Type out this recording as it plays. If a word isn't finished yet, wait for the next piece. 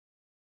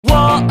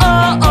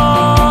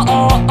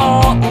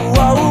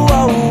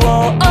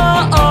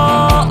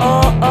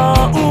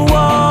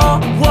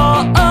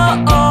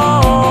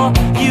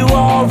You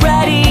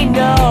already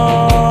know.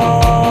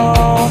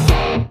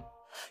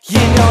 You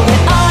know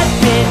that I've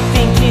been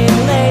thinking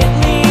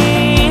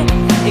lately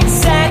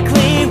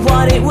exactly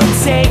what it would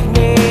take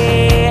me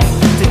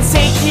to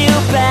take you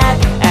back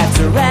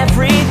after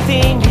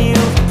everything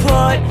you've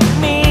put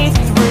me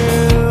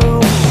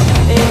through.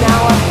 And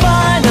now I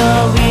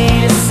finally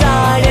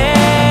decided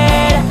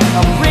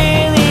I'm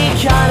really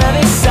kind of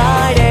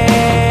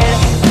excited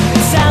to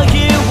tell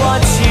you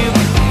what you've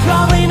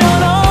probably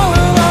known all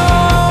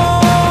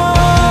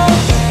along.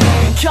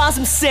 Cause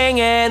I'm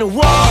singing,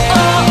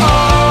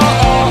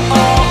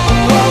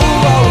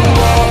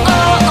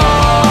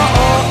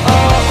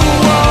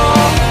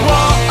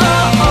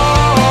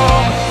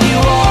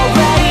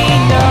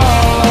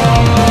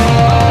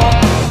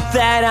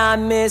 I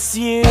miss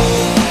you.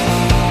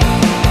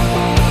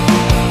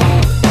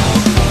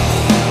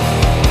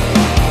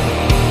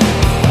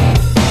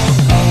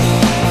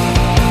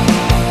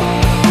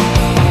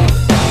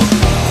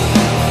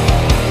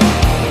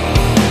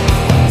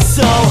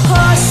 So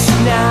hush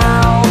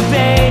now,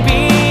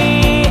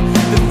 baby.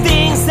 The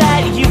things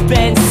that you've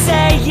been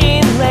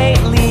saying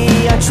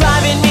lately are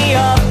driving me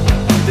up.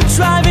 They're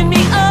driving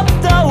me up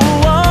the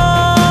wall.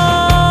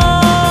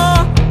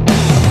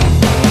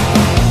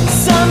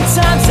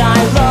 Sometimes I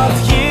love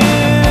you,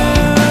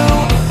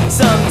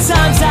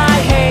 sometimes I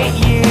hate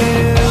you.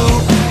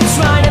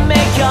 Trying to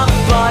make up,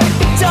 but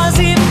it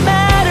doesn't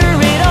matter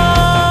at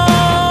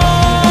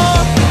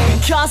all.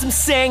 Cause I'm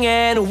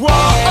singing, you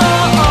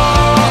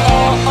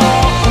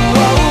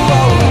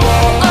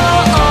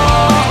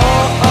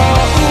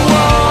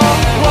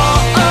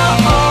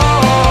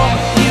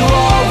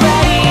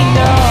already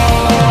know.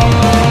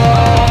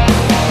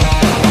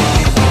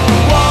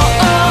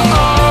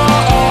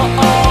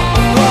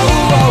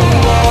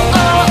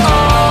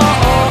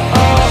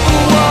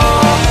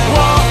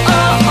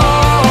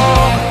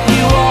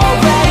 You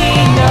already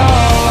know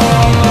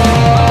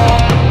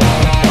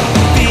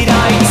that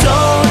I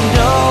don't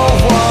know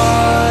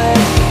what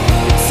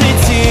to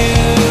do,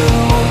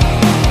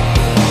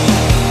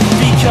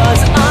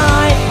 because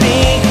I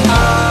think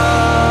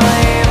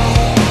I'm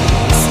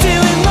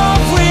still in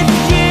love with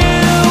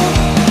you.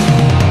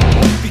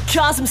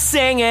 Because I'm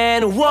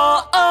singing,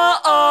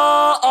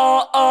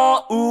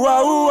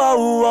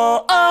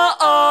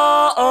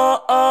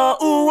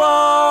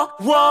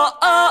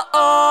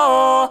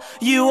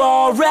 you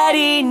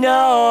already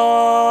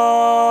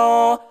know.